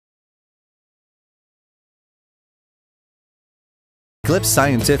Eclipse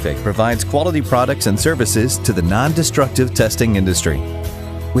Scientific provides quality products and services to the non-destructive testing industry.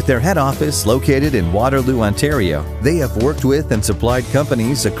 With their head office located in Waterloo, Ontario, they have worked with and supplied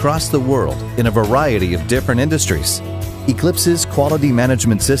companies across the world in a variety of different industries. Eclipse's quality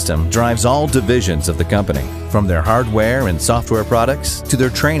management system drives all divisions of the company, from their hardware and software products to their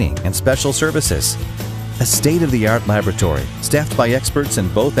training and special services. A state-of-the-art laboratory, staffed by experts in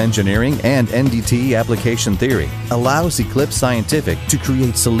both engineering and NDT application theory, allows Eclipse Scientific to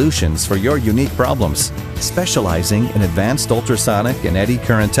create solutions for your unique problems. Specializing in advanced ultrasonic and eddy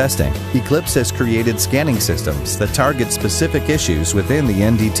current testing, Eclipse has created scanning systems that target specific issues within the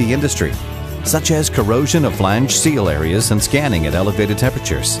NDT industry, such as corrosion of flange seal areas and scanning at elevated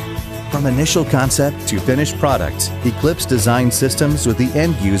temperatures. From initial concept to finished product, Eclipse designs systems with the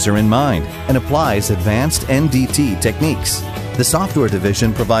end user in mind and applies advanced NDT techniques. The software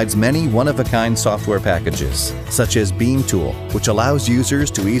division provides many one-of-a-kind software packages, such as Beam Tool, which allows users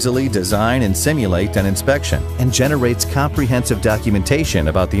to easily design and simulate an inspection and generates comprehensive documentation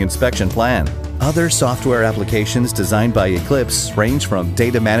about the inspection plan. Other software applications designed by Eclipse range from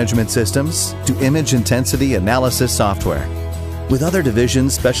data management systems to image intensity analysis software, with other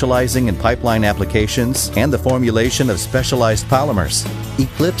divisions specializing in pipeline applications and the formulation of specialized polymers.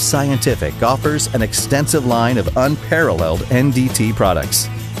 Eclipse Scientific offers an extensive line of unparalleled NDT products.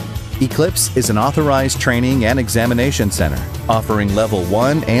 Eclipse is an authorized training and examination center, offering Level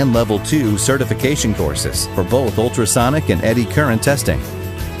 1 and Level 2 certification courses for both ultrasonic and eddy current testing.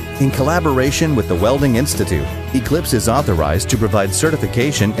 In collaboration with the Welding Institute, Eclipse is authorized to provide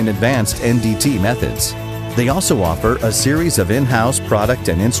certification in advanced NDT methods. They also offer a series of in-house product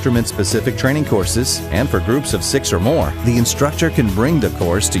and instrument-specific training courses, and for groups of 6 or more, the instructor can bring the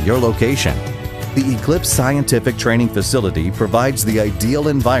course to your location. The Eclipse Scientific Training Facility provides the ideal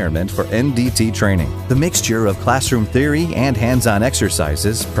environment for NDT training. The mixture of classroom theory and hands-on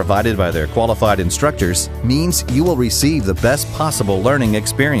exercises provided by their qualified instructors means you will receive the best possible learning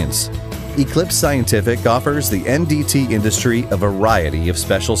experience. Eclipse Scientific offers the NDT industry a variety of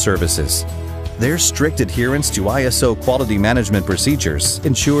special services. Their strict adherence to ISO quality management procedures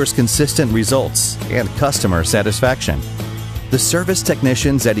ensures consistent results and customer satisfaction. The service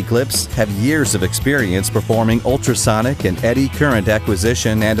technicians at Eclipse have years of experience performing ultrasonic and eddy current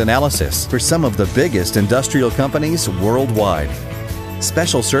acquisition and analysis for some of the biggest industrial companies worldwide.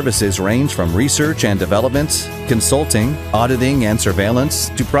 Special services range from research and development, consulting, auditing and surveillance,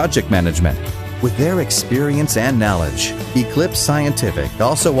 to project management. With their experience and knowledge, Eclipse Scientific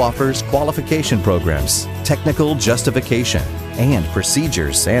also offers qualification programs, technical justification, and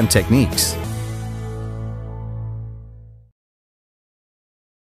procedures and techniques.